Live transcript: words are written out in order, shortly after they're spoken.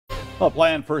A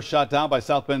plan first shot down by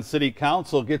South Bend City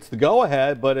Council gets the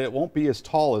go-ahead, but it won't be as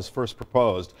tall as first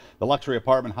proposed. The luxury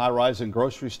apartment high-rise and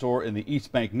grocery store in the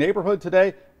East Bank neighborhood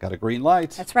today got a green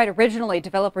light. That's right. Originally,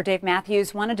 developer Dave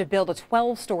Matthews wanted to build a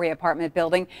 12-story apartment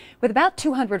building with about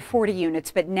 240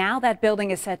 units, but now that building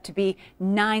is set to be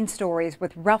 9 stories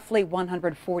with roughly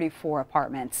 144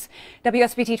 apartments.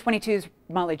 WSBT-22's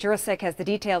Molly Jurasek has the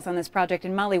details on this project.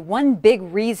 And Molly, one big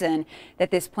reason that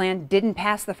this plan didn't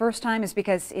pass the first time is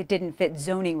because it didn't fit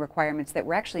zoning requirements that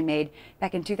were actually made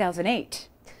back in 2008.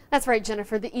 That's right,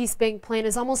 Jennifer. The East Bank plan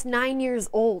is almost 9 years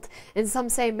old, and some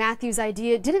say Matthews'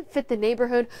 idea didn't fit the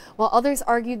neighborhood, while others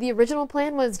argued the original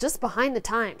plan was just behind the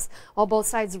times. While both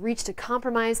sides reached a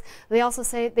compromise, they also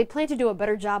say they plan to do a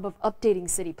better job of updating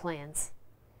city plans.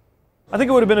 I think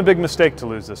it would have been a big mistake to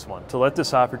lose this one, to let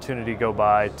this opportunity go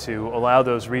by, to allow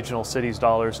those regional cities'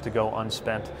 dollars to go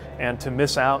unspent, and to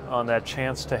miss out on that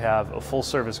chance to have a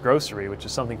full-service grocery, which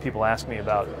is something people ask me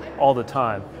about all the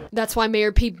time. That's why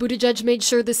Mayor Pete Buttigieg made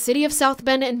sure the city of South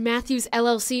Bend and Matthews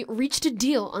LLC reached a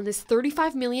deal on this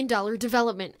 $35 million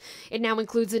development. It now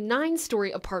includes a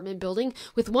 9-story apartment building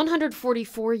with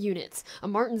 144 units, a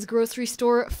Martin's grocery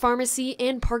store, pharmacy,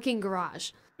 and parking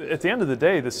garage. At the end of the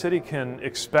day, the city can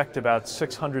expect about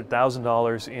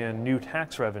 $600,000 in new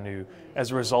tax revenue as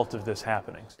a result of this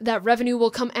happening. That revenue will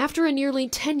come after a nearly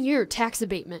 10-year tax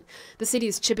abatement. The city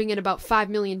is chipping in about $5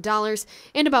 million,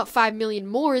 and about $5 million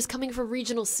more is coming from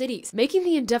regional cities, making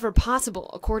the endeavor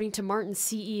possible, according to Martin's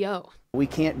CEO. We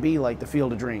can't be like the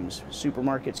Field of Dreams.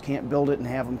 Supermarkets can't build it and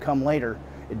have them come later.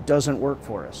 It doesn't work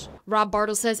for us. Rob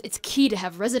Bartle says it's key to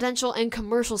have residential and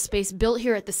commercial space built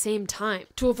here at the same time.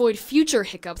 To avoid future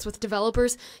hiccups with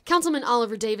developers, Councilman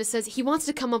Oliver Davis says he wants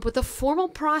to come up with a formal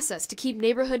process to keep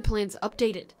neighborhood plans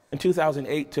updated. In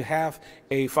 2008, to have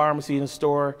a pharmacy and a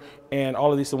store and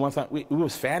all of these at one time, it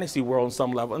was fantasy world on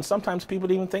some level, and sometimes people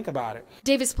didn't even think about it.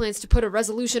 Davis plans to put a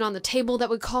resolution on the table that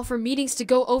would call for meetings to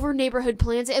go over neighborhood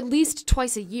plans at least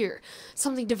twice a year,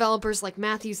 something developers like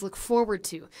Matthews look forward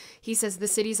to. He says the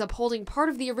city's upholding part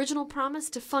of the original promise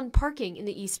to fund parking in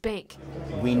the East Bank.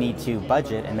 We need to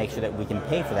budget and make sure that we can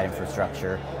pay for that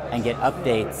infrastructure and get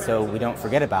updates so we don't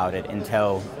forget about it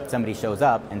until somebody shows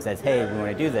up and says, hey, we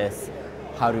want to do this.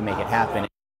 How do we make it happen?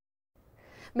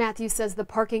 Matthews says the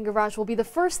parking garage will be the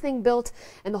first thing built,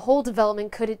 and the whole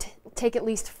development could take at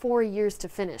least 4 years to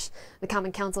finish. The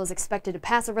Common Council is expected to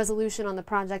pass a resolution on the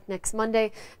project next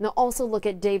Monday, and they'll also look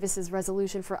at Davis's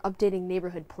resolution for updating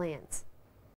neighborhood plans.